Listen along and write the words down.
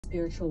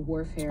spiritual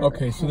warfare.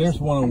 Okay, so there's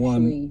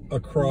 101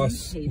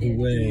 across the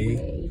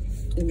way,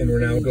 and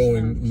we're now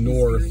going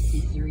north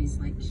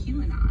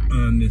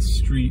on this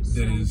street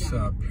that is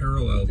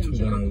parallel to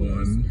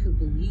 101,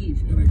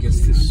 and I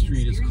guess this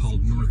street is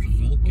called North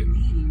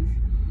Vulcan.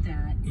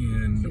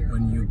 And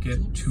when you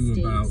get to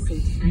about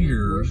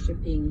here,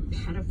 you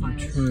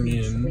turn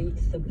in,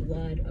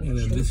 and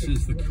then this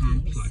is the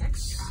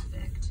complex.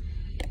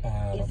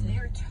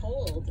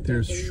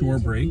 There's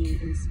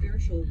Shorebreak,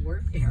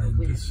 and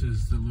this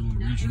is the little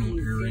regional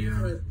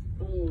area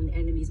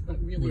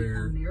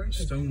where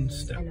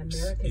Stonesteps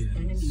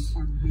is,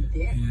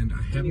 and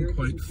I haven't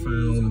quite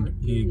found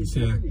the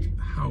exact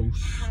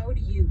house.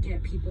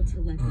 It's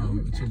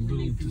a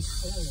little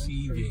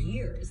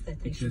deceiving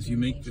because you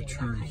make the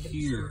turn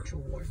here,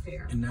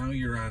 and now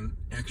you're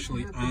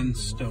actually on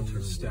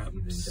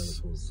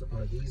Stonesteps,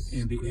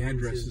 and the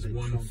address is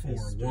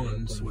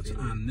 141, so it's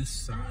on this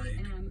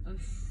side.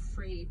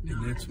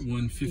 And that's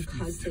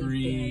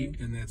 153,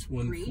 and that's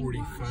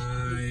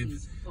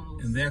 145,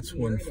 and that's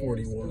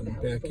 141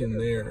 back in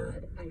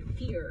there.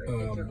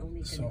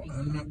 So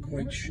I'm not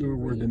quite sure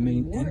where the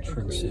main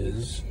entrance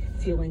is.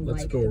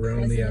 Let's go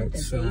around the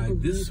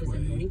outside this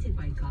way,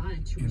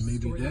 and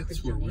maybe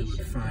that's where we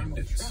would find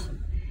it.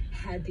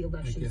 I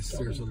guess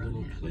there's a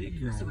little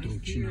playground,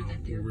 don't you know,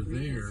 over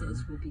there. A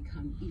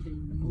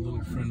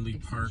little friendly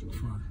park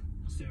for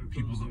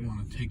people that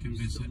want to take a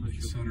visit,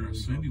 etc.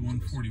 So maybe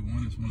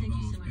 141 is one of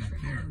those back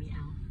there.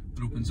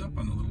 It opens up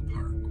on the little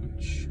park,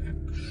 which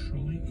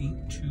actually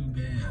ain't too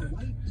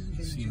bad,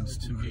 seems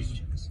to me.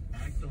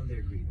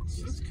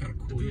 So that's kind of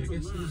cool. Yeah, I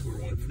guess this is where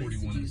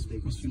 141 is.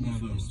 Must be one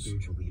of those.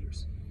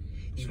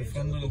 So a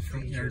fun little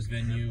front yard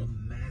venue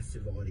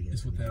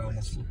is what that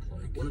almost looked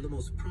like. One of the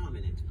most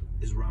prominent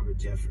is Robert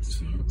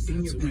Jefferson, so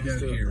senior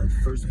pastor here. of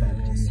First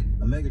Baptist,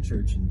 a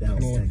megachurch in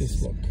Dallas,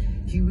 Texas.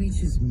 He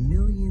reaches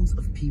millions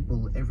of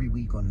people every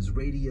week on his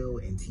radio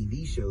and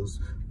TV shows,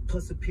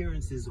 plus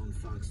appearances on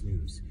Fox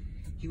News.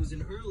 He was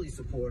an early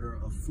supporter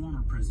of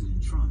former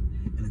President Trump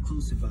and a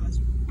close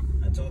advisor.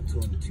 I talked to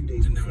him 2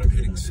 days before. And now I'm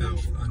heading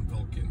south on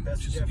Vulcan.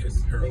 Pastor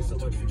Jefferson, thanks so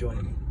much for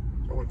joining me.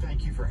 Oh,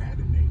 thank you for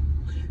having me.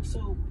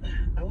 So,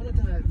 I want to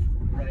dive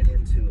right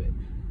into it.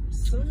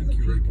 Some of the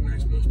people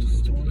who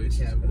stormed the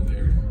Capitol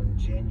on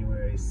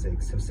January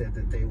 6th have said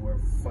that they were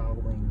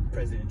following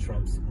President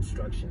Trump's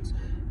instructions.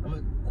 I'm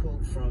going to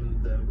quote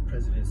from the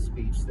president's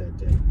speech that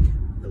day,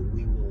 the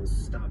 "We will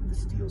stop the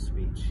steal"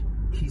 speech.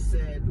 He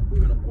said,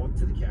 "We're going to walk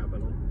to the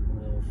Capitol,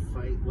 we'll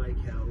fight like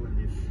hell, and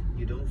if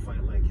you don't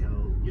fight like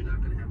hell, you're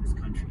not going to have this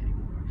country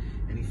anymore."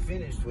 And he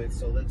finished with,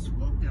 "So let's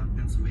walk down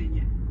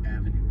Pennsylvania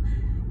Avenue."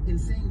 In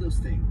saying those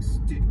things,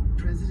 did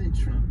President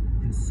Trump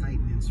incite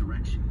an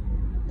insurrection?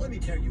 Let me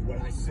tell you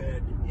what I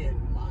said in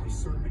my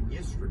sermon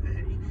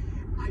yesterday.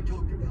 I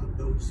talked about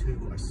those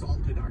who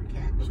assaulted our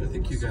Capitol. So I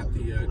think you got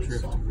the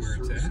drift of where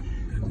it's at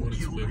and what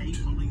it's about. Killed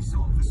a police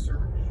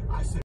officer. I said